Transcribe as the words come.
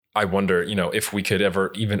I wonder, if we could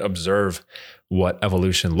ever even observe what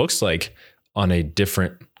evolution looks like on a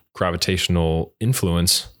different gravitational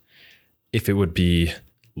influence, if it would be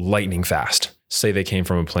lightning fast. Say they came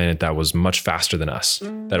from a planet that was much faster than us,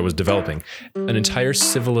 that it was developing. An entire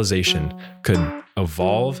civilization could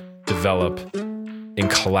evolve, develop, and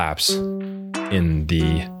collapse in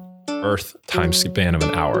the Earth time span of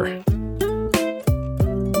an hour.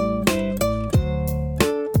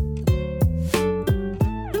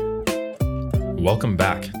 Welcome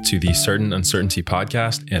back to the Certain Uncertainty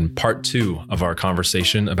podcast and part 2 of our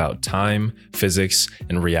conversation about time, physics,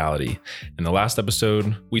 and reality. In the last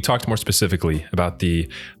episode, we talked more specifically about the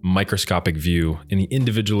microscopic view and the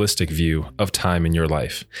individualistic view of time in your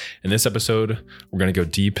life. In this episode, we're going to go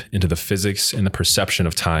deep into the physics and the perception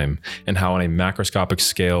of time and how on a macroscopic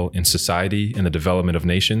scale in society and the development of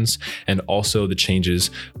nations, and also the changes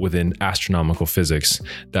within astronomical physics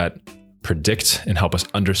that predict and help us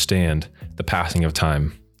understand the passing of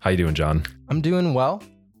time. How you doing, John? I'm doing well,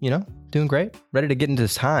 doing great. Ready to get into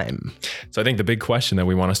this time. So I think the big question that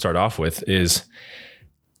we want to start off with is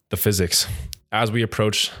the physics. As we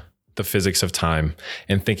approach the physics of time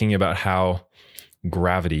and thinking about how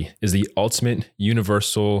gravity is the ultimate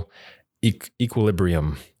universal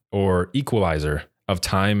equilibrium or equalizer of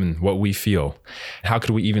time and what we feel. How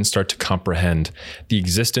could we even start to comprehend the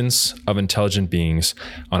existence of intelligent beings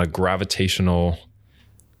on a gravitational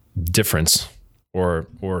difference or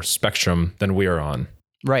spectrum than we are on?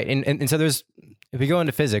 Right. And so if we go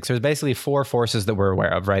into physics, there's basically 4 forces that we're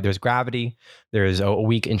aware of, right? There's gravity, there's a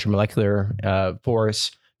weak intermolecular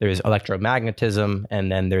force, there's electromagnetism, and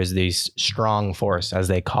then there's these strong force, as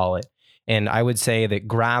they call it. And I would say that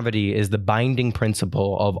gravity is the binding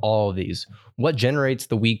principle of all of these. What generates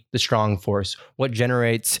the strong force? What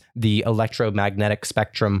generates the electromagnetic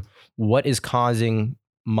spectrum? What is causing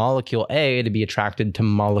molecule A to be attracted to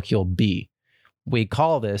molecule B? We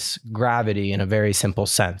call this gravity in a very simple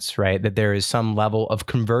sense, right? That there is some level of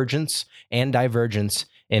convergence and divergence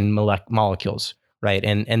in molecules, right?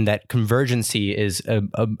 And that convergency is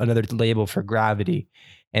another label for gravity.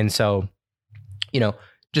 And so,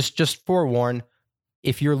 just forewarn,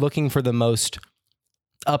 if you're looking for the most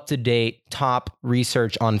up-to-date top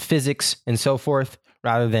research on physics and so forth,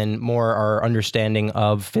 rather than more our understanding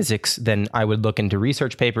of physics, then I would look into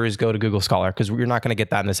research papers, go to Google Scholar, because you're not going to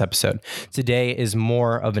get that in this episode. Today is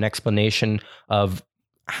more of an explanation of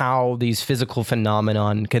how these physical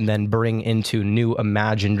phenomenon can then bring into new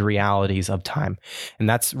imagined realities of time. And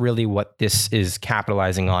that's really what this is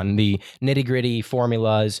capitalizing on. The nitty-gritty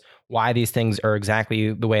formulas, why these things are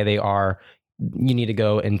exactly the way they are. You need to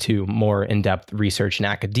go into more in-depth research in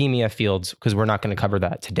academia fields, because we're not going to cover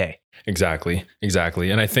that today. Exactly.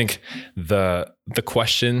 And I think the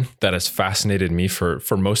question that has fascinated me for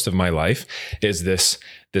most of my life is this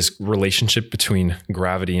relationship between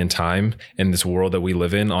gravity and time and this world that we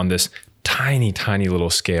live in on this tiny, tiny little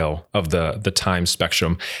scale of the time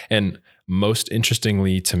spectrum. And most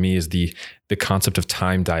interestingly to me is the concept of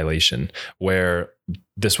time dilation, where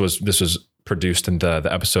this was produced in the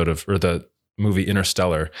episode of, or the movie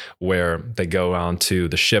Interstellar, where they go on to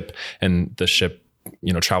the ship, and the ship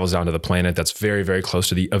travels down to the planet that's very, very close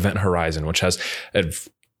to the event horizon, which has an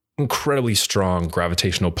incredibly strong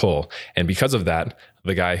gravitational pull. And because of that,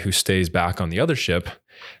 the guy who stays back on the other ship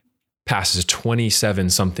passes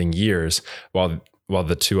 27 something years while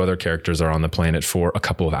the 2 other characters are on the planet for a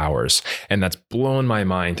couple of hours. And that's blown my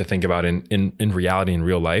mind to think about in reality, in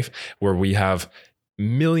real life, where we have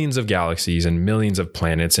millions of galaxies and millions of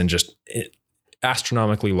planets and just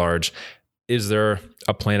astronomically large. Is there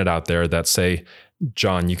a planet out there that, say,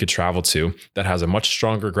 John, you could travel to, that has a much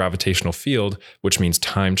stronger gravitational field, which means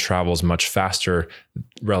time travels much faster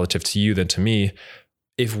relative to you than to me?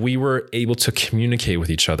 If we were able to communicate with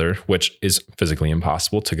each other, which is physically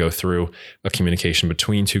impossible to go through a communication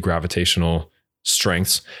between 2 gravitational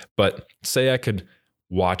strengths, but say I could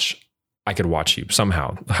watch you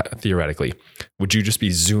somehow, theoretically, would you just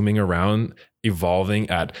be zooming around, evolving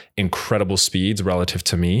at incredible speeds relative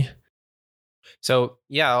to me? So,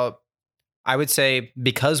 yeah, I would say,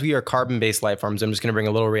 because we are carbon-based life forms, I'm just going to bring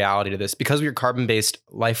a little reality to this. Because we are carbon-based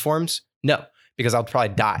life forms, no, because I'll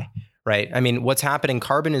probably die, right? I mean, what's happening,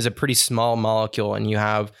 carbon is a pretty small molecule, and you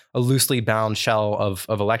have a loosely bound shell of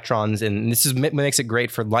electrons. And this is what makes it great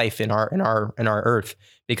for life in our Earth,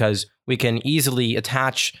 because we can easily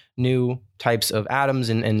attach new types of atoms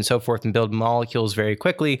and so forth and build molecules very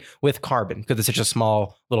quickly with carbon, because it's such a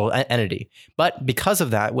small little entity. But because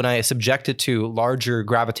of that, when I subject it to larger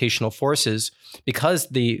gravitational forces, because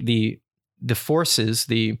the forces,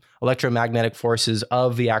 the electromagnetic forces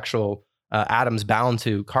of the actual atoms bound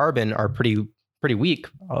to carbon are pretty pretty weak,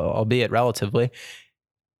 albeit relatively,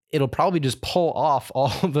 it'll probably just pull off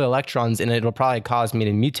all of the electrons, and it'll probably cause me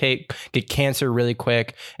to mutate, get cancer really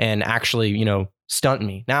quick, and actually, stunt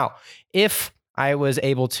me. Now, if I was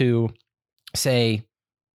able to, say,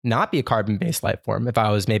 not be a carbon-based life form, if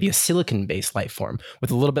I was maybe a silicon-based life form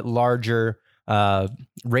with a little bit larger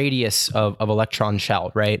radius of electron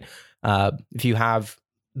shell, right? If you have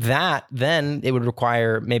that, then it would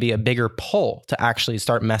require maybe a bigger pull to actually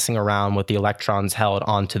start messing around with the electrons held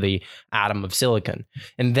onto the atom of silicon.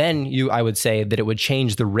 And then I would say that it would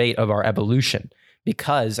change the rate of our evolution.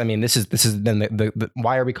 Because this is then the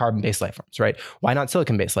why are we carbon-based life forms, right? Why not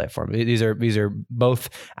silicon-based life form? These are both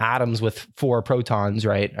atoms with 4 protons,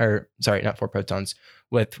 right? Or sorry, not 4 protons,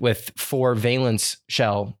 with 4 valence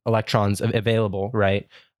shell electrons available, right?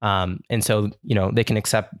 And so they can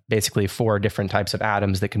accept basically 4 different types of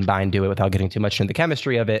atoms that can bind to it without getting too much into the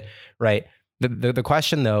chemistry of it, right? The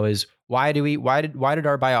question though is why did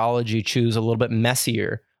our biology choose a little bit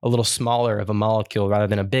messier, a little smaller of a molecule rather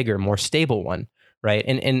than a bigger, more stable one? Right.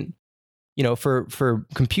 And for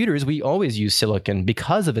computers, we always use silicon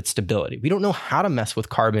because of its stability. We don't know how to mess with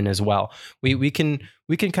carbon as well. We can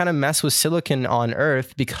kind of mess with silicon on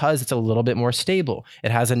Earth because it's a little bit more stable.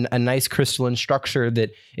 It has a nice crystalline structure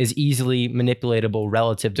that is easily manipulatable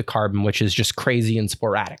relative to carbon, which is just crazy and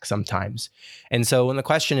sporadic sometimes. And so when the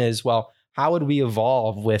question is, well, how would we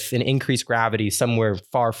evolve with an increased gravity somewhere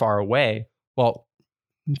far, far away? Well,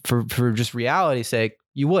 for just reality's sake,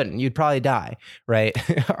 you wouldn't. You'd probably die, right?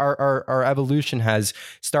 Our evolution has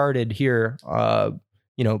started here,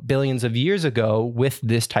 billions of years ago with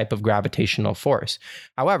this type of gravitational force.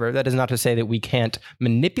 However, that is not to say that we can't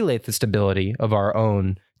manipulate the stability of our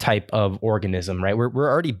own type of organism, right?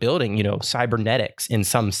 We're already building, cybernetics in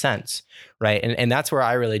some sense, right? And that's where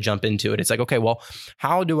I really jump into it. It's like, okay, well,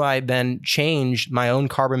 how do I then change my own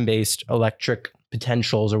carbon-based electric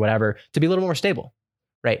potentials or whatever to be a little more stable?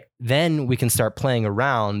 Right. Then we can start playing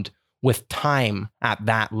around with time at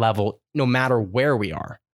that level, no matter where we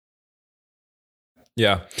are.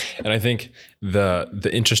 Yeah. And I think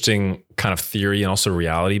the interesting kind of theory and also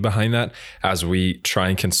reality behind that, as we try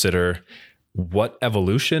and consider what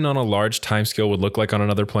evolution on a large timescale would look like on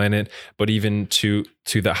another planet, but even to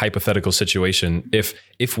the hypothetical situation,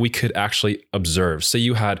 if we could actually observe, say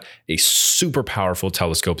you had a super powerful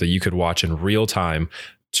telescope that you could watch in real time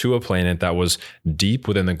to a planet that was deep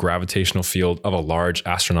within the gravitational field of a large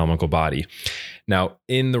astronomical body. Now,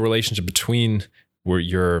 in the relationship between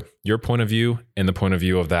your point of view and the point of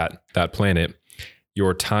view of that planet,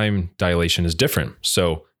 your time dilation is different.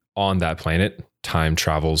 So on that planet, time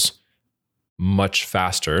travels much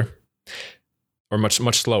faster or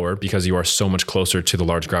much slower because you are so much closer to the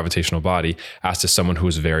large gravitational body as to someone who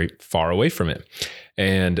is very far away from it.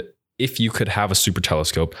 And if you could have a super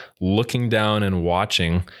telescope looking down and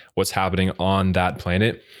watching what's happening on that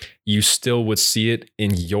planet, you still would see it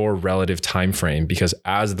in your relative time frame, because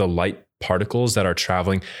as the light particles that are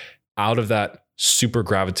traveling out of that super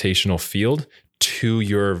gravitational field to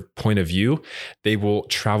your point of view, they will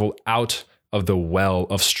travel out of the well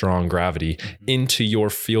of strong gravity into your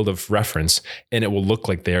field of reference, and it will look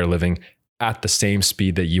like they are living at the same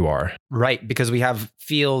speed that you are. Right, because we have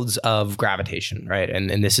fields of gravitation, right?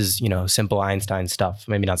 And this is, simple Einstein stuff.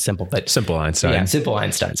 Maybe not simple, but simple Einstein. Yeah, simple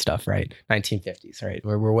Einstein stuff, right? 1950s, right?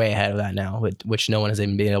 We're way ahead of that now, which no one has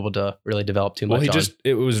even been able to really develop too much on.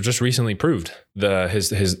 It was just recently proved,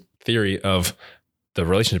 his theory of the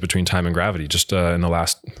relationship between time and gravity just in the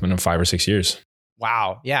last 5 or 6 years.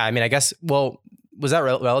 Wow. Yeah, I guess, was that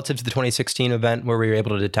relative to the 2016 event where we were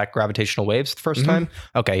able to detect gravitational waves the first time?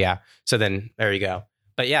 Okay, yeah. So then there you go.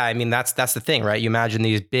 But yeah, that's the thing, right? You imagine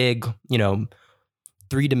these big,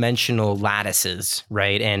 3-dimensional lattices,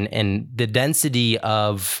 right? And the density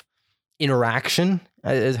of interaction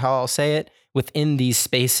is how I'll say it within these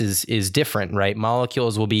spaces is different, right?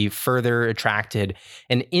 Molecules will be further attracted.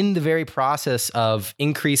 And in the very process of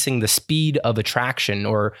increasing the speed of attraction,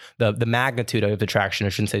 or the magnitude of attraction, I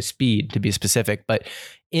shouldn't say speed to be specific, but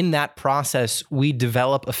in that process, we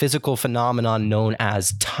develop a physical phenomenon known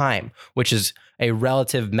as time, which is a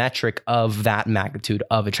relative metric of that magnitude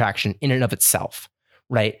of attraction in and of itself.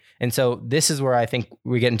 Right. And so this is where I think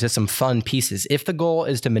we get into some fun pieces. If the goal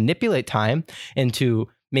is to manipulate time and to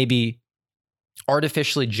maybe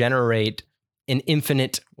artificially generate an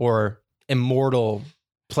infinite or immortal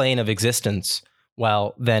plane of existence,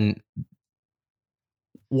 well, then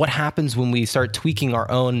what happens when we start tweaking our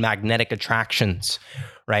own magnetic attractions,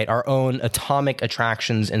 right? Our own atomic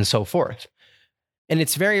attractions and so forth. And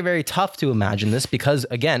it's very, very tough to imagine this because,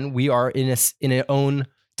 again, we are in an own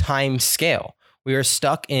time scale. We are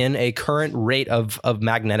stuck in a current rate of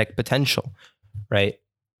magnetic potential. right?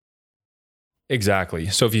 Exactly.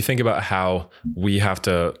 So if you think about how we have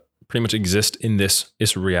to pretty much exist in this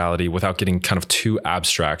reality without getting kind of too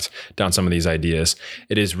abstract down some of these ideas,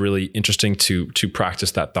 it is really interesting to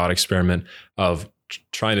practice that thought experiment of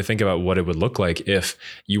trying to think about what it would look like if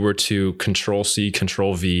you were to Control C,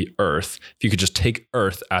 Control V Earth. If you could just take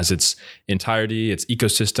Earth as its entirety, its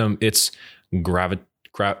ecosystem, its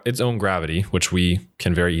its own gravity, which we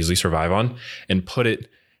can very easily survive on, and put it,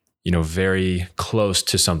 very close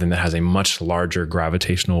to something that has a much larger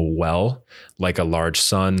gravitational well, like a large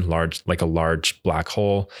sun, like a large black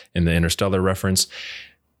hole in the Interstellar reference,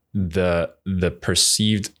 the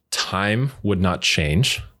perceived time would not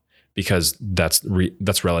change because that's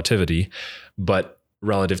relativity, but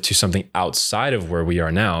relative to something outside of where we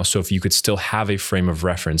are now. So if you could still have a frame of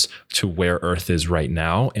reference to where Earth is right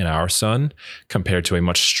now in our sun compared to a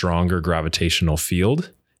much stronger gravitational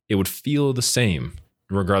field, it would feel the same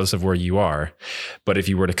regardless of where you are. But if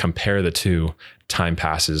you were to compare the two, time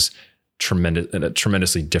passes at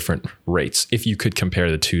tremendously different rates. If you could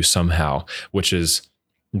compare the two somehow, which is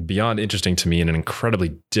beyond interesting to me and an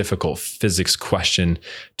incredibly difficult physics question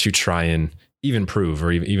to try and even prove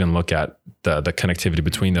or even look at the connectivity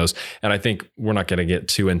between those. And I think we're not going to get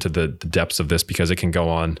too into the depths of this because it can go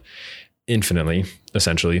on infinitely,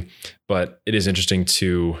 essentially. But it is interesting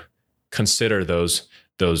to consider those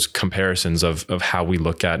comparisons of how we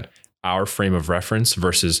look at our frame of reference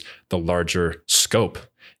versus the larger scope.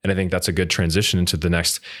 And I think that's a good transition into the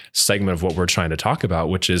next segment of what we're trying to talk about,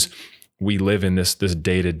 which is we live in this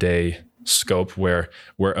day-to-day scope where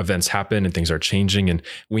events happen and things are changing, and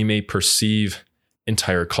we may perceive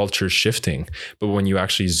entire cultures shifting. But when you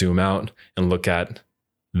actually zoom out and look at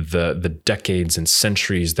the decades and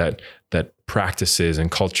centuries that practices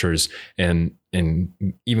and cultures and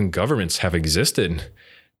even governments have existed,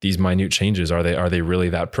 these minute changes, are they really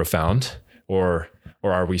that profound? Or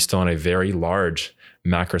are we still on a very large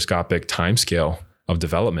macroscopic timescale of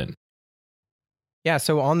development? Yeah.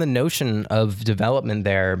 So on the notion of development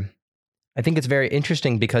there, I think it's very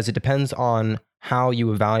interesting because it depends on how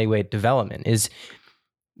you evaluate development.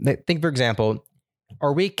 Think, for example,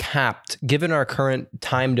 are we capped, given our current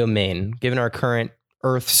time domain, given our current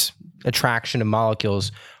Earth's attraction to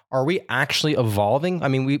molecules, are we actually evolving? I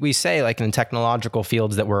mean, we say like in technological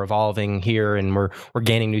fields that we're evolving here and we're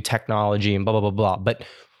gaining new technology and blah, blah, blah, blah. But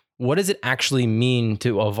what does it actually mean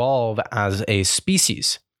to evolve as a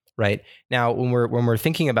species, right? Now, when we're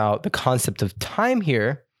thinking about the concept of time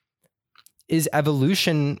here, is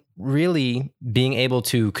evolution really being able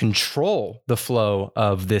to control the flow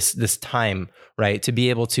of this time, right? To be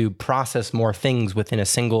able to process more things within a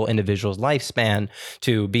single individual's lifespan,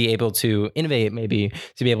 to be able to innovate, maybe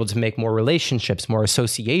to be able to make more relationships, more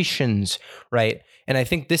associations, right? And I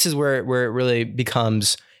think this is where it really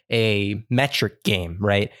becomes a metric game,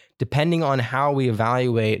 right? Depending on how we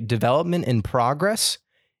evaluate development and progress,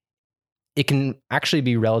 it can actually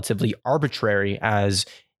be relatively arbitrary as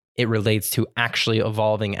it relates to actually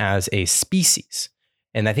evolving as a species.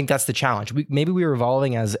 And I think that's the challenge. Maybe we're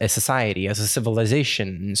evolving as a society, as a civilization,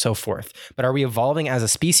 and so forth. But are we evolving as a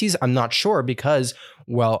species? I'm not sure because,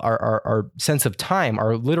 well, our sense of time,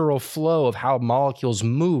 our literal flow of how molecules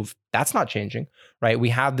move, that's not changing, right? We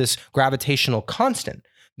have this gravitational constant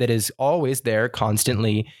that is always there,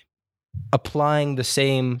 constantly applying the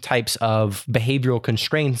same types of behavioral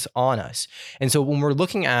constraints on us. And so when we're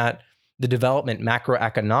looking at the development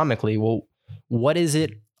macroeconomically, well, what is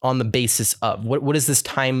it on the basis of? What is this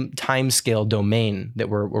time scale domain that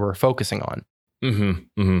we're focusing on?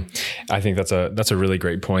 Mm-hmm, mm-hmm. I think that's a really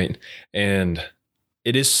great point, and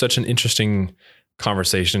it is such an interesting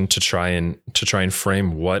conversation to try and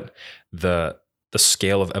frame what the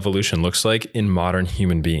scale of evolution looks like in modern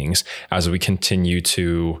human beings as we continue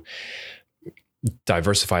to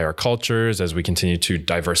diversify our cultures, as we continue to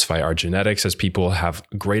diversify our genetics, as people have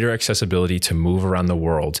greater accessibility to move around the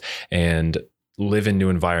world and live in new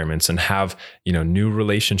environments and have, new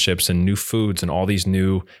relationships and new foods and all these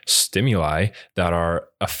new stimuli that are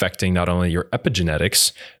affecting not only your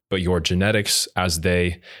epigenetics, but your genetics as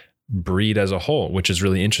they breed as a whole, which is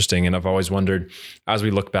really interesting. And I've always wondered, as we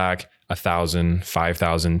look back 1,000,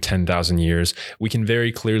 5,000, 10,000 years, we can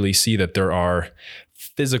very clearly see that there are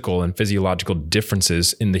physical and physiological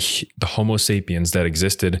differences in the Homo sapiens that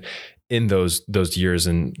existed in those years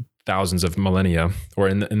and thousands of millennia, or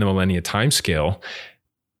in the millennia time scale.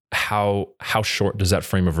 How short does that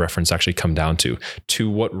frame of reference actually come down to? To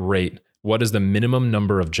what rate? What is the minimum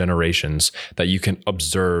number of generations that you can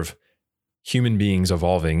observe human beings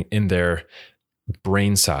evolving in their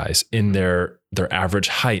brain size, in their average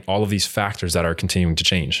height, all of these factors that are continuing to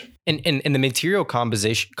change. And the material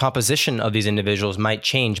composition of these individuals might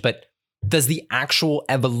change, but does the actual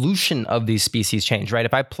evolution of these species change, right?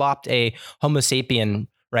 If I plopped a Homo sapien,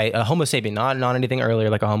 right, a Homo sapien, not anything earlier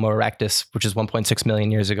like a Homo erectus, which is 1.6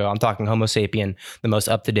 million years ago. I'm talking Homo sapien, the most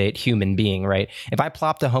up-to-date human being, right? If I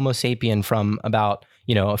plopped a Homo sapien from about,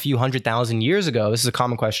 a few 100,000 years ago, this is a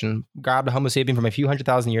common question, grabbed a Homo sapien from a few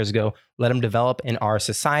 100,000 years ago, let him develop in our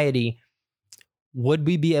society, would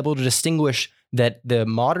we be able to distinguish that the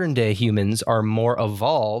modern day humans are more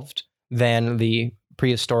evolved than the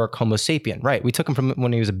prehistoric Homo sapien, right? We took him from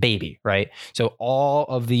when he was a baby, right? So all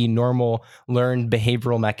of the normal learned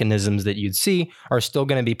behavioral mechanisms that you'd see are still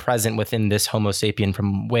going to be present within this Homo sapien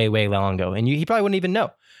from way, way long ago. And he probably wouldn't even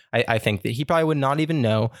know. I think that he probably would not even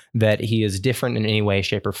know that he is different in any way,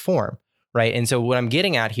 shape, or form, right? And so what I'm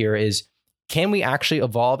getting at here is, can we actually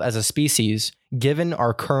evolve as a species given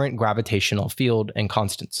our current gravitational field and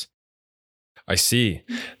constants? I see.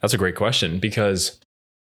 That's a great question, because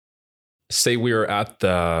say we are at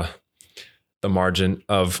the margin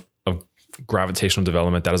of gravitational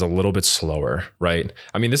development that is a little bit slower, right?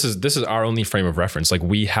 I mean, this is our only frame of reference. Like,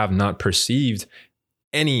 we have not perceived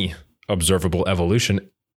any observable evolution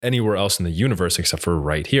anywhere else in the universe except for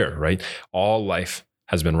right here, right? All life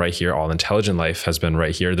has been right here. All intelligent life has been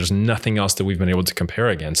right here. There's nothing else that we've been able to compare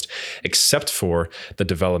against except for the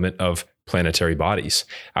development of planetary bodies.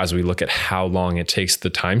 As we look at how long it takes the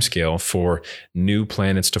timescale for new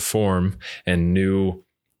planets to form and new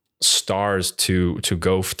stars to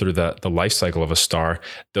go through the life cycle of a star,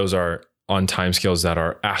 those are on timescales that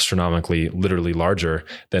are astronomically, literally larger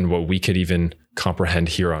than what we could even comprehend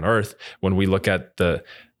here on Earth. When we look at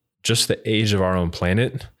just the age of our own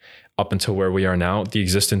planet up until where we are now, the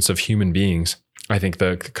existence of human beings, I think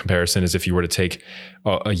the comparison is if you were to take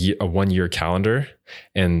a 1 year calendar,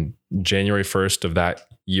 and January 1st of that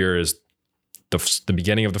year is the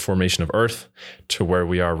beginning of the formation of Earth, to where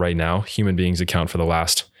we are right now. Human beings account for the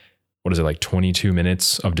last, 22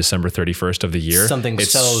 minutes of December 31st of the year.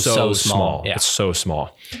 It's so small. Yeah. It's so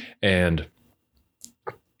small. And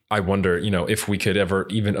I wonder, if we could ever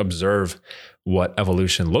even observe what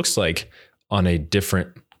evolution looks like on a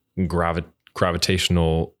different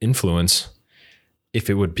gravitational influence, if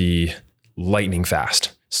it would be lightning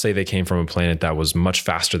fast. Say they came from a planet that was much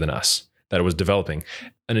faster than us, that it was developing.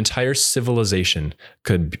 An entire civilization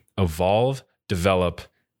could evolve, develop,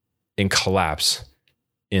 and collapse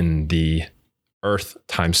in the Earth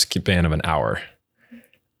time span of an hour,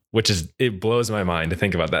 it blows my mind to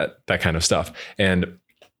think about that kind of stuff. And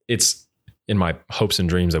it's in my hopes and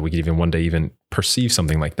dreams that we could even one day even perceive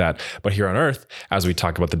something like that. But here on Earth, as we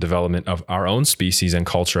talk about the development of our own species and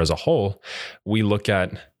culture as a whole, we look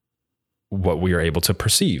at what we are able to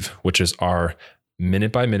perceive, which is our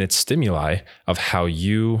minute by minute stimuli of how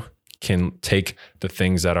you can take the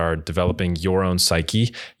things that are developing your own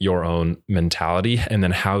psyche, your own mentality, and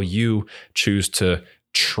then how you choose to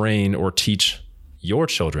train or teach your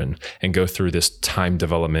children and go through this time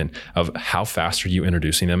development of how fast are you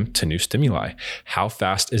introducing them to new stimuli? How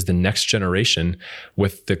fast is the next generation,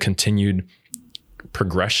 with the continued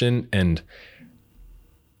progression and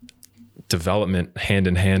development hand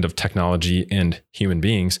in hand of technology and human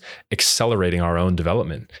beings, accelerating our own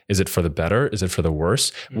development? Is it for the better? Is it for the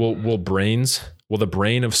worse? Will the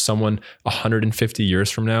brain of someone 150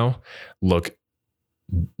 years from now look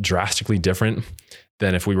drastically different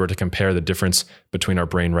than if we were to compare the difference between our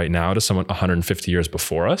brain right now to someone 150 years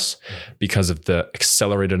before us, because of the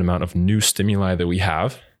accelerated amount of new stimuli that we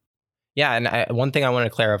have? Yeah. And one thing I want to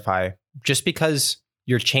clarify, just because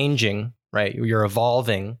you're changing, right, you're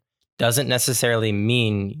evolving, doesn't necessarily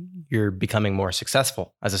mean you're becoming more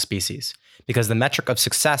successful as a species, because the metric of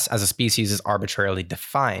success as a species is arbitrarily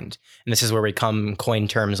defined. And this is where we coin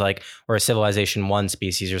terms like we're a civilization 1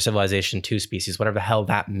 species or civilization 2 species, whatever the hell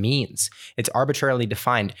that means. It's arbitrarily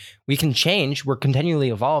defined. We can change. We're continually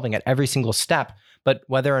evolving at every single step, but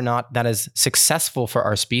whether or not that is successful for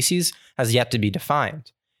our species has yet to be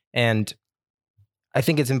defined. And I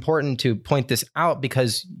think it's important to point this out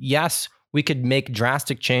because, yes, we could make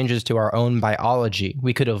drastic changes to our own biology.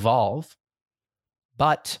 We could evolve,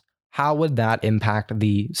 but how would that impact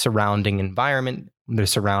the surrounding environment, the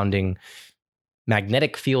surrounding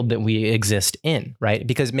magnetic field that we exist in, right?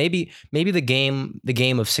 Because maybe the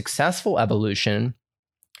game of successful evolution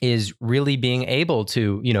is really being able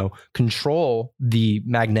to, control the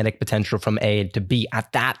magnetic potential from A to B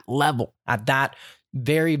at that level, at that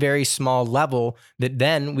very, very small level, that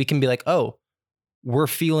then we can be like, oh, we're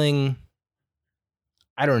feeling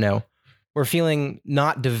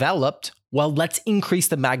not developed Well, let's increase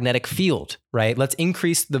the magnetic field, right? Let's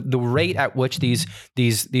increase the rate at which these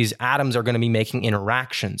atoms are going to be making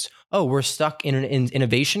interactions. Oh, we're stuck in an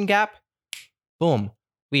innovation gap. Boom.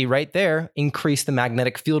 We right there increase the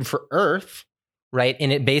magnetic field for Earth, right?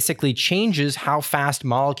 And it basically changes how fast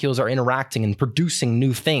molecules are interacting and producing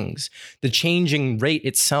new things. The changing rate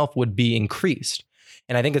itself would be increased.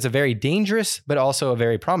 And I think it's a very dangerous, but also a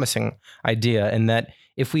very promising idea, in that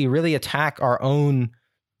if we really attack our own,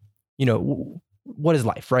 what is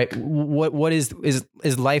life, right? What is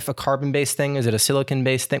life a carbon-based thing? Is it a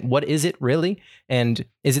silicon-based thing? What is it really? And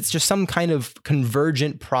is it just some kind of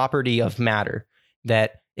convergent property of matter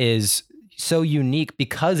that is so unique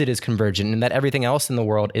because it is convergent, and that everything else in the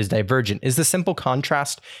world is divergent? Is the simple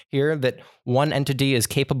contrast here that one entity is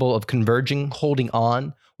capable of converging, holding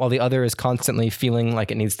on, while the other is constantly feeling like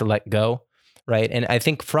it needs to let go? Right. And I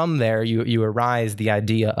think from there, you arise the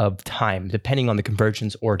idea of time, depending on the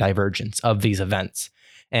convergence or divergence of these events.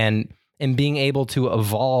 And being able to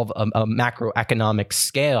evolve a macroeconomic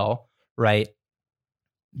scale, right?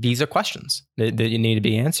 These are questions that you need to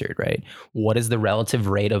be answered, right? What is the relative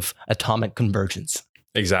rate of atomic convergence?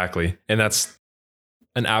 Exactly. And that's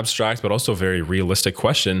an abstract, but also very realistic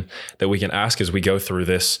question that we can ask as we go through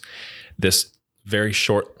this very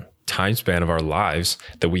short time span of our lives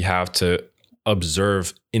that we have to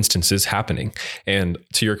observe instances happening. And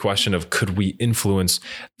to your question of could we influence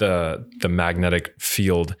the magnetic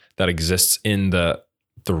field that exists in the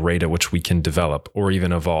rate at which we can develop or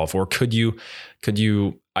even evolve, or could you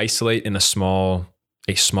isolate in a small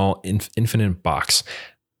infinite box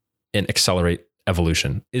and accelerate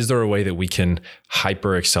evolution? Is there a way that we can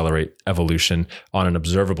hyper accelerate evolution on an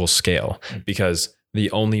observable scale? Because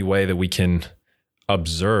the only way that we can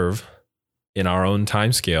observe in our own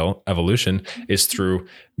time scale evolution is through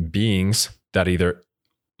beings that either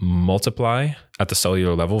multiply at the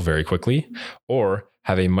cellular level very quickly or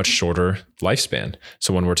have a much shorter lifespan.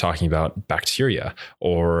 So when we're talking about bacteria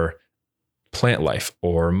or plant life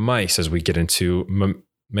or mice, as we get into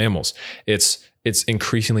mammals, it's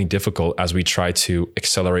increasingly difficult as we try to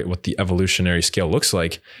accelerate what the evolutionary scale looks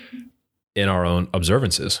like in our own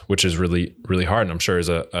observances, which is really, really hard. And I'm sure is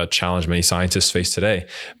a challenge many scientists face today.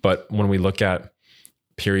 But when we look at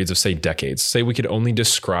periods of, say, decades, say we could only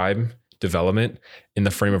describe development in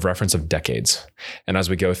the frame of reference of decades. And as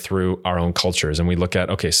we go through our own cultures and we look at,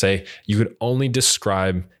 okay, say you could only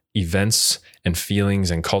describe events and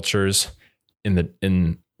feelings and cultures in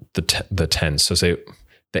the tens. So say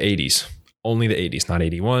the 80s, only the 80s, not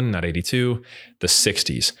 81, not 82, the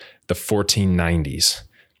 60s, the 1490s.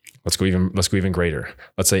 Let's go even greater.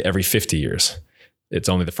 Let's say every 50 years. It's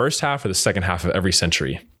only the first half or the second half of every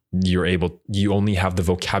century. You only have the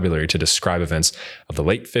vocabulary to describe events of the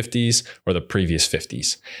late 50s or the previous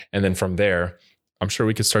 50s. And then from there, I'm sure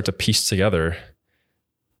we could start to piece together,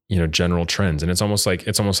 general trends. And it's almost like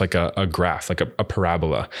a graph, like a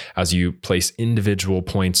parabola. As you place individual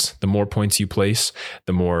points, the more points you place,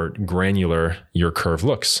 the more granular your curve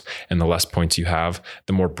looks. And the less points you have,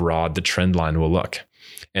 the more broad the trend line will look.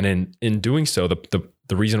 And in doing so,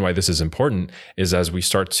 the reason why this is important is as we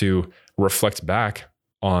start to reflect back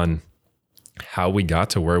on how we got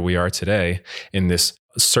to where we are today in this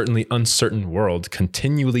certainly uncertain world,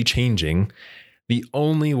 continually changing, the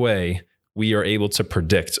only way we are able to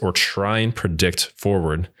predict or try and predict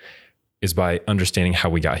forward is by understanding how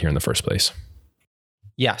we got here in the first place.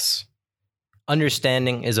 Yes.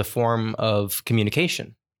 Understanding is a form of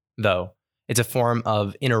communication, though. It's a form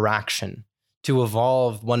of interaction. To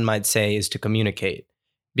evolve, one might say, is to communicate,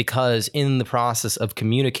 because in the process of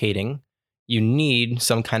communicating, you need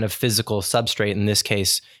some kind of physical substrate. In this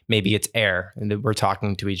case, maybe it's air that we're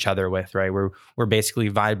talking to each other with, right? We're basically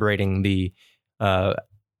vibrating the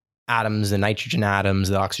atoms, the nitrogen atoms,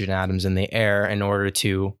 the oxygen atoms in the air in order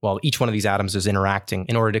to, each one of these atoms is interacting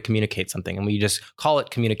in order to communicate something. And we just call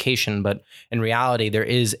it communication, but in reality, there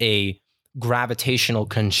is a gravitational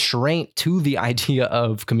constraint to the idea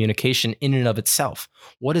of communication in and of itself.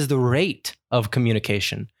 What is the rate of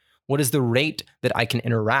communication? What is the rate that I can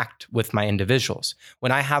interact with my individuals?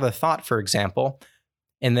 When I have a thought, for example,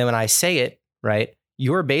 and then when I say it, right,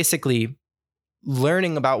 you're basically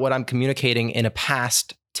learning about what I'm communicating in a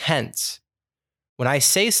past tense. When I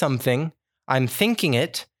say something, I'm thinking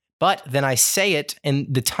it, but then I say it, and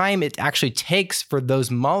the time it actually takes for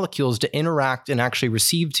those molecules to interact and actually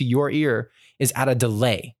receive to your ear is at a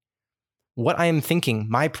delay. What I am thinking,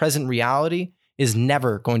 my present reality, is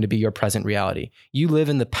never going to be your present reality. You live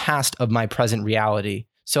in the past of my present reality,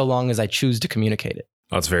 so long as I choose to communicate it.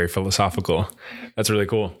 That's very philosophical. That's really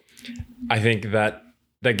cool. I think that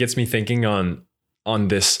gets me thinking on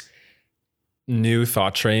this new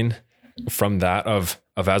thought train from that of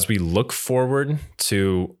as we look forward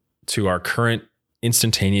to our current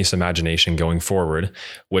instantaneous imagination going forward,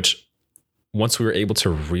 which once we were able to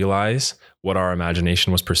realize what our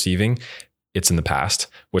imagination was perceiving, it's in the past,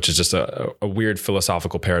 which is just a weird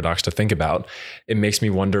philosophical paradox to think about. It makes me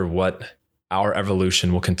wonder what our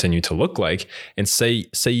evolution will continue to look like. And say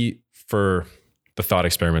for the thought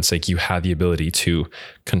experiment's sake, you had the ability to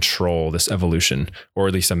control this evolution, or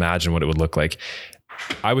at least imagine what it would look like.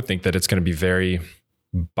 I would think that it's going to be very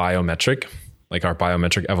biometric, like our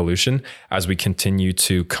biometric evolution, as we continue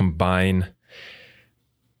to combine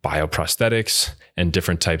bioprosthetics and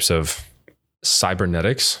different types of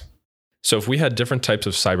cybernetics. So if we had different types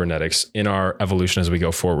of cybernetics in our evolution as we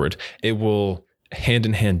go forward, it will hand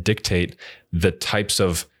in hand dictate the types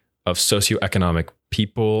of socioeconomic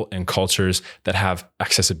people and cultures that have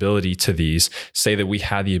accessibility to these. Say that we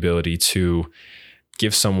had the ability to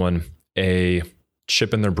give someone a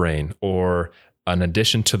chip in their brain or an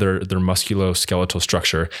addition to their musculoskeletal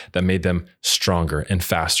structure that made them stronger and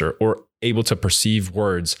faster, or able to perceive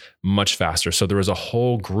words much faster. So there was a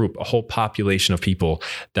whole group, a whole population of people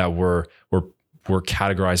that were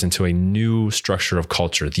categorized into a new structure of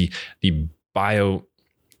culture, the bio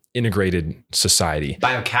integrated society.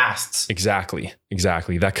 Biocastes.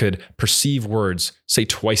 Exactly. That could perceive words, say,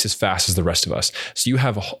 twice as fast as the rest of us. So you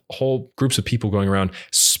have whole groups of people going around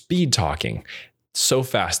speed talking so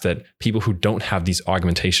fast that people who don't have these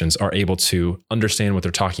augmentations are able to understand what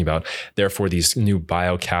they're talking about. Therefore, these new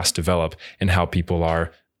biocastes develop in how people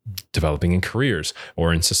are developing in careers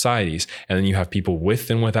or in societies. And then you have people with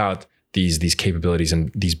and without these capabilities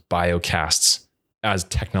and these biocastes. As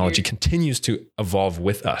technology continues to evolve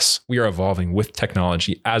with us, we are evolving with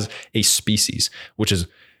technology as a species, which is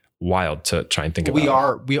wild to try and think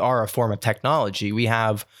about. We are a form of technology. We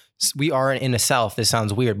are in a self. This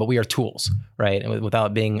sounds weird, but we are tools, right? And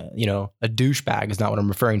without being, a douchebag is not what I'm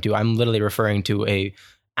referring to. I'm literally referring to a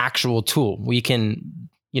actual tool. We can,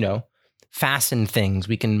 fasten things,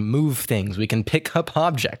 we can move things, we can pick up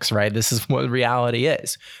objects, right? This is what reality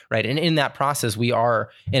is, right? And in that process, we are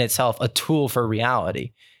in itself a tool for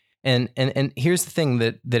reality. And here's the thing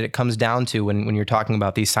that it comes down to when you're talking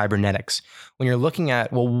about these cybernetics. When you're looking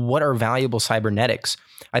at, well, what are valuable cybernetics?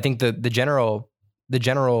 I think the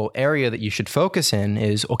general area that you should focus in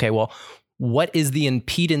is, okay, well, what is the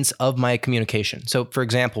impedance of my communication? So for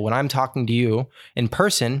example, when I'm talking to you in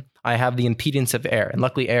person, I have the impedance of air, and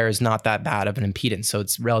luckily air is not that bad of an impedance. So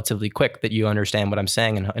it's relatively quick that you understand what I'm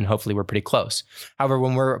saying, and hopefully we're pretty close. However,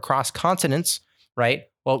 when we're across continents, right?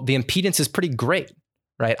 Well, the impedance is pretty great,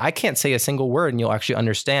 right? I can't say a single word and you'll actually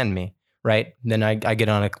understand me, right? Then I get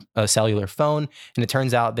on a cellular phone, and it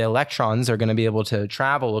turns out the electrons are going to be able to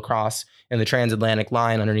travel across in the transatlantic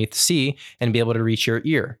line underneath the sea and be able to reach your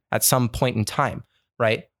ear at some point in time,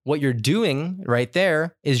 right? What you're doing right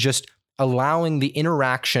there is just allowing the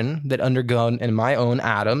interaction that undergone in my own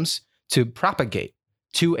atoms to propagate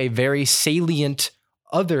to a very salient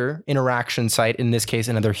other interaction site, in this case,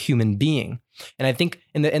 another human being. And I think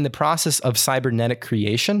in the process of cybernetic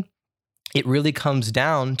creation, it really comes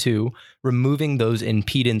down to removing those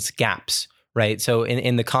impedance gaps, right? So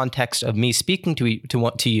in the context of me speaking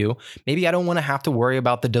to you, maybe I don't want to have to worry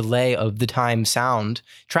about the delay of the time sound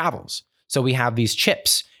travels. So we have these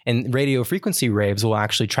chips, and radio frequency waves will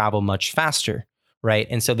actually travel much faster, right?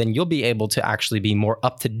 And so then you'll be able to actually be more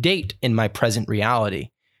up to date in my present reality,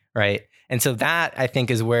 right? And so that, I think,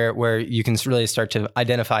 is where you can really start to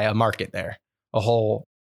identify a market there, a whole.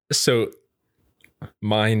 So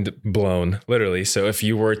mind blown, literally. So if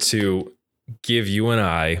you were to give you and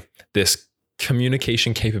I this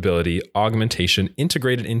communication capability, augmentation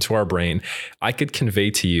integrated into our brain, I could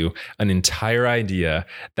convey to you an entire idea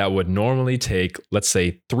that would normally take, let's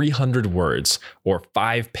say, 300 words or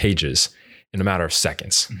 5 pages in a matter of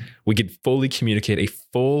seconds. Mm-hmm. We could fully communicate a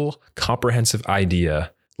full comprehensive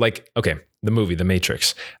idea. Like, okay, the movie, The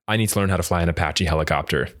Matrix. I need to learn how to fly an Apache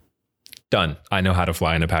helicopter. Done. I know how to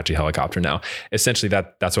fly an Apache helicopter now. Essentially,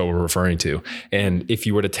 that's what we're referring to. And if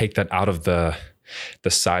you were to take that out of the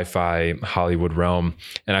sci-fi Hollywood realm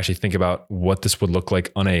and actually think about what this would look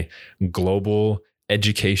like on a global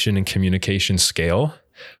education and communication scale,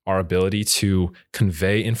 our ability to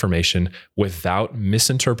convey information without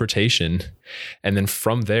misinterpretation. And then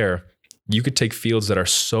from there, you could take fields that are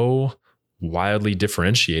so wildly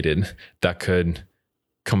differentiated that could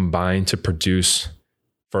combine to produce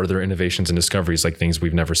further innovations and discoveries, like things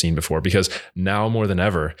we've never seen before. Because now more than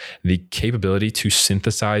ever, the capability to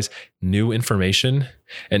synthesize new information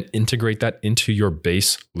and integrate that into your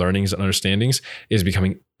base learnings and understandings is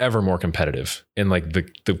becoming ever more competitive. And like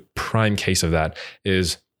the prime case of that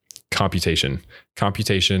is computation,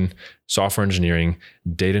 software engineering,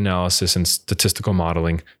 data analysis, and statistical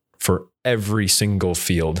modeling for every single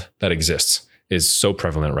field that exists is so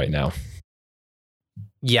prevalent right now.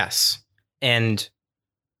 Yes. And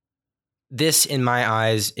this, in my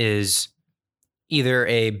eyes, is either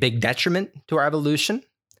a big detriment to our evolution.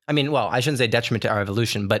 I mean, well, I shouldn't say detriment to our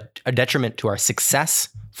evolution, but a detriment to our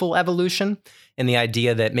successful evolution. And the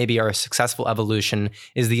idea that maybe our successful evolution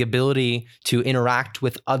is the ability to interact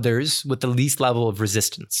with others with the least level of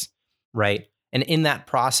resistance, right? And in that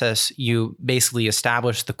process, you basically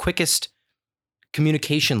establish the quickest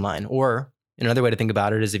communication line. Or another way to think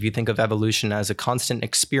about it is if you think of evolution as a constant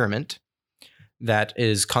experiment that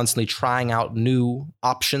is constantly trying out new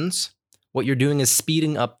options, what you're doing is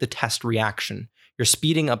speeding up the test reaction. You're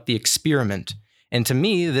speeding up the experiment. And to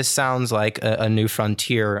me, this sounds like a new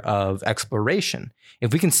frontier of exploration.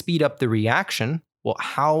 If we can speed up the reaction, well,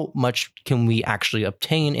 how much can we actually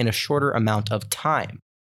obtain in a shorter amount of time?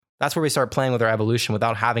 That's where we start playing with our evolution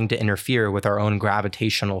without having to interfere with our own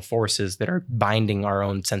gravitational forces that are binding our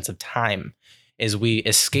own sense of time, is we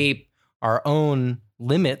escape our own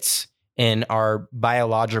limits in our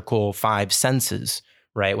biological five senses.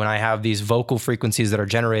 Right? When I have these vocal frequencies that are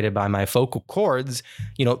generated by my vocal cords,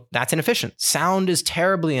 that's inefficient. Sound is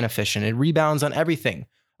terribly inefficient. It rebounds on everything.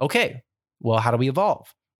 Okay, well, how do we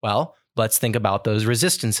evolve? Well, let's think about those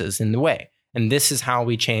resistances in the way. And this is how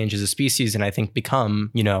we change as a species and I think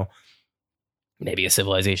become, maybe a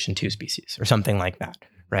civilization 2 species or something like that.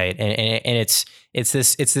 Right? And it's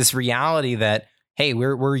this reality that, hey,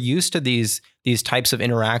 we're used to these types of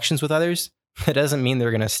interactions with others. That doesn't mean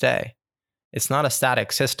they're going to stay. It's not a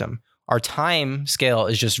static system. Our time scale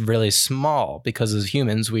is just really small because as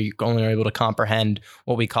humans, we only are able to comprehend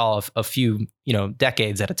what we call a few,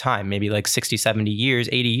 decades at a time, maybe like 60, 70 years,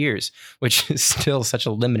 80 years, which is still such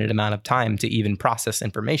a limited amount of time to even process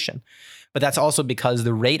information. But that's also because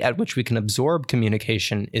the rate at which we can absorb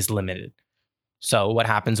communication is limited. So what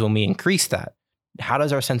happens when we increase that? How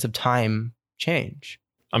does our sense of time change?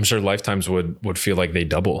 I'm sure lifetimes would feel like they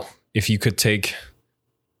double. If you could take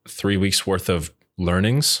 3 weeks worth of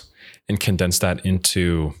learnings and condense that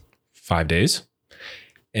into 5 days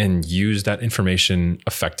and use that information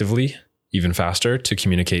effectively, even faster, to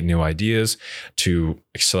communicate new ideas, to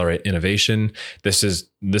accelerate innovation. This is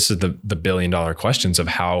the $1 billion questions of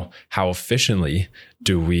how efficiently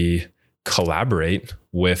do we collaborate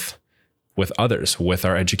with others, with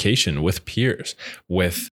our education, with peers,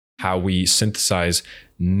 with how we synthesize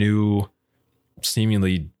new,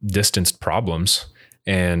 seemingly distanced problems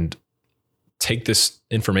and take this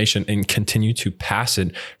information and continue to pass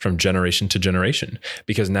it from generation to generation.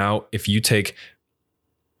 Because now if you take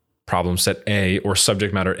problem set A or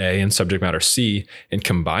subject matter A and subject matter C and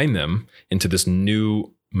combine them into this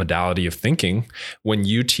new modality of thinking, when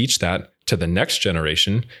you teach that to the next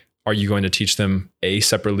generation, are you going to teach them A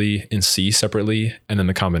separately and C separately and then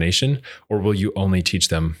the combination? Or will you only teach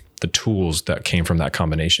them the tools that came from that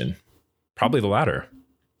combination? Probably the latter.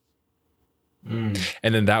 And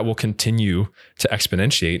then that will continue to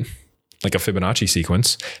exponentiate like a Fibonacci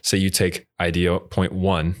sequence. Say you take idea point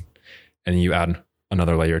 1 and you add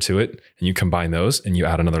another layer to it and you combine those and you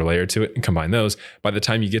add another layer to it and combine those. By the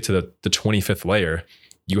time you get to the 25th layer,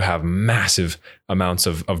 you have massive amounts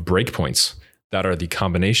of breakpoints that are the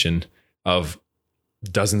combination of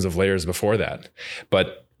dozens of layers before that.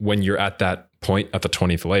 But when you're at that point at the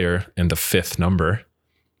 20th layer and the 5th number,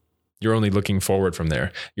 you're only looking forward from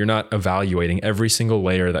there. You're not evaluating every single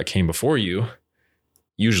layer that came before you,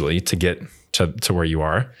 usually to get to where you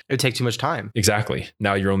are. It would take too much time. Exactly.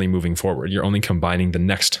 Now you're only moving forward. You're only combining the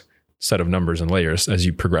next set of numbers and layers as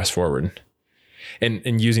you progress forward.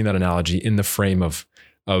 And using that analogy in the frame of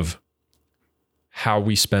how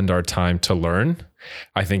we spend our time to learn,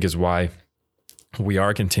 I think is why we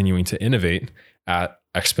are continuing to innovate at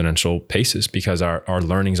exponential paces, because our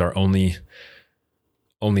learnings are only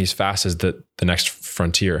as fast as the next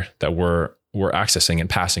frontier that we're accessing and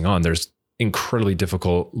passing on. There's incredibly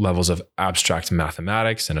difficult levels of abstract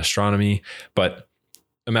mathematics and astronomy, but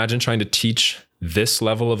imagine trying to teach this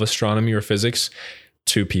level of astronomy or physics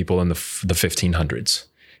to people in the 1500s.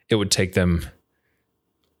 It would take them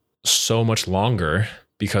so much longer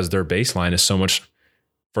because their baseline is so much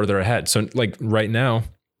further ahead. So like right now,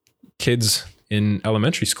 kids in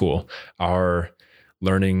elementary school are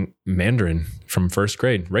learning Mandarin from first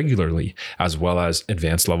grade regularly, as well as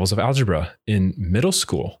advanced levels of algebra in middle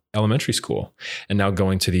school, elementary school, and now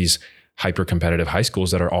going to these hyper-competitive high schools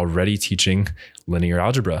that are already teaching linear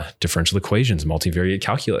algebra, differential equations, multivariate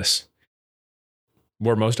calculus,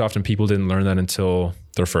 where most often people didn't learn that until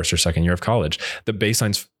their first or second year of college. The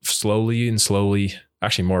baseline's slowly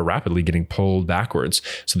actually more rapidly getting pulled backwards.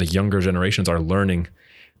 So the younger generations are learning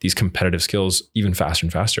these competitive skills even faster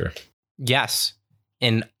and faster. Yes.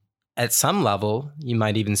 And at some level, you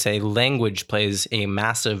might even say language plays a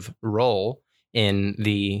massive role in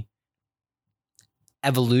the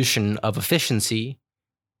evolution of efficiency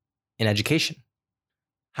in education.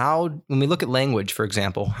 When we look at language, for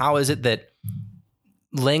example, how is it that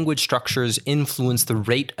language structures influence the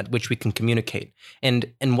rate at which we can communicate? And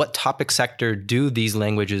what topic sector do these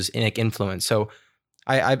languages influence? So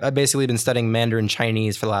I've basically been studying Mandarin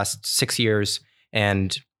Chinese for the last 6 years,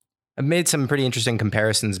 and I've made some pretty interesting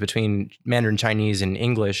comparisons between Mandarin Chinese and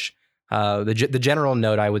English. The general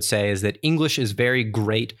note I would say is that English is very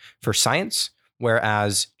great for science,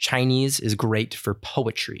 whereas Chinese is great for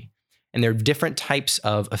poetry. And there are different types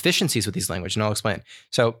of efficiencies with these languages, and I'll explain.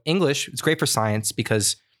 So English, it's great for science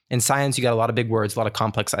because in science, you got a lot of big words, a lot of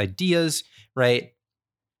complex ideas, right?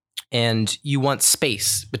 And you want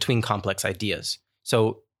space between complex ideas.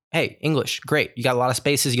 So, hey, English, great. You got a lot of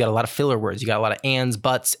spaces, you got a lot of filler words, you got a lot of ands,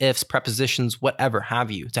 buts, ifs, prepositions, whatever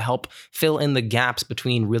have you, to help fill in the gaps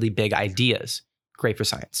between really big ideas. Great for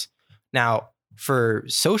science. Now, for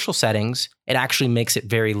social settings, it actually makes it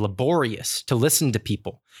very laborious to listen to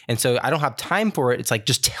people. And so I don't have time for it. It's like,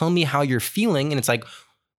 just tell me how you're feeling. And it's like,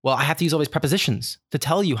 well, I have to use all these prepositions to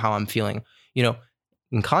tell you how I'm feeling.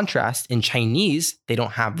 In contrast, in Chinese, they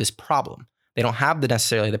don't have this problem. They don't have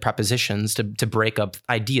necessarily the prepositions to break up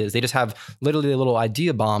ideas. They just have literally little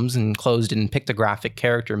idea bombs enclosed in pictographic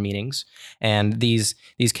character meanings. And these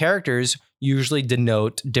characters usually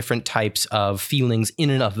denote different types of feelings in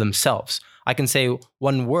and of themselves. I can say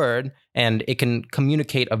one word and it can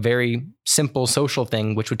communicate a very simple social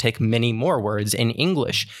thing, which would take many more words in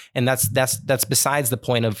English. And that's besides the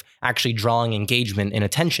point of actually drawing engagement and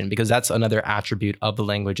attention, because that's another attribute of the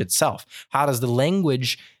language itself. How does the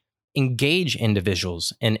language engage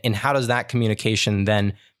individuals? And how does that communication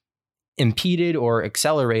then impeded or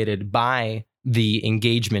accelerated by the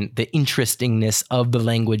engagement, the interestingness of the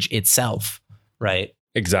language itself, right?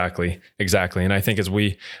 Exactly. And I think as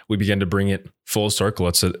we begin to bring it full circle,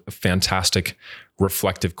 it's a fantastic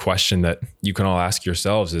reflective question that you can all ask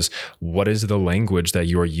yourselves is, what is the language that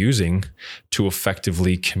you are using to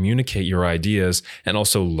effectively communicate your ideas and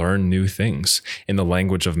also learn new things in the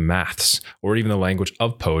language of maths or even the language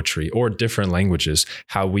of poetry or different languages,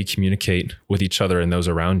 how we communicate with each other and those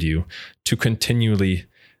around you to continually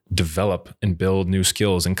develop and build new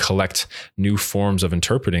skills and collect new forms of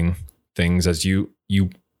interpreting things as you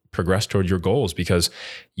progress toward your goals, because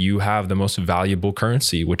you have the most valuable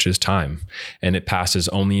currency, which is time. And it passes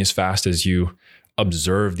only as fast as you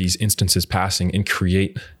observe these instances passing and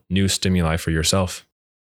create new stimuli for yourself.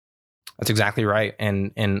 That's exactly right.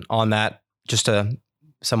 And on that, just to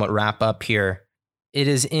somewhat wrap up here, it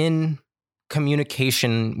is in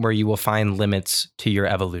communication where you will find limits to your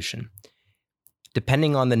evolution.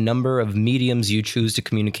 Depending on the number of mediums you choose to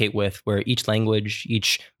communicate with, where each language,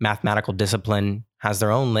 each mathematical discipline has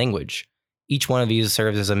their own language, each one of these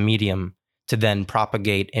serves as a medium to then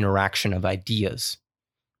propagate interaction of ideas.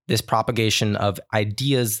 This propagation of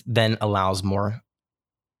ideas then allows more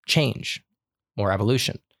change, more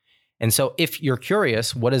evolution. And so if you're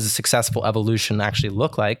curious, what does a successful evolution actually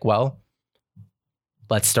look like? Well,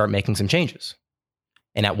 let's start making some changes.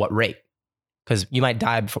 And at what rate? Because you might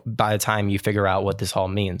die by the time you figure out what this all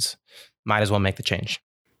means. Might as well make the change.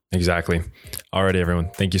 Exactly. All right,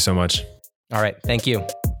 everyone. Thank you so much. All right. Thank you.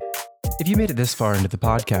 If you made it this far into the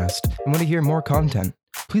podcast and want to hear more content,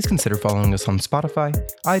 please consider following us on Spotify,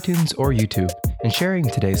 iTunes, or YouTube and sharing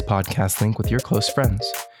today's podcast link with your close friends.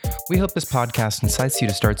 We hope this podcast incites you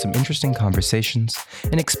to start some interesting conversations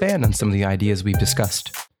and expand on some of the ideas we've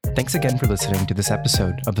discussed. Thanks again for listening to this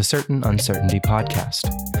episode of the Certain Uncertainty Podcast,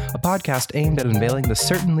 a podcast aimed at unveiling the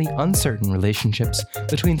certainly uncertain relationships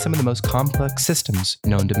between some of the most complex systems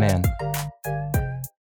known to man.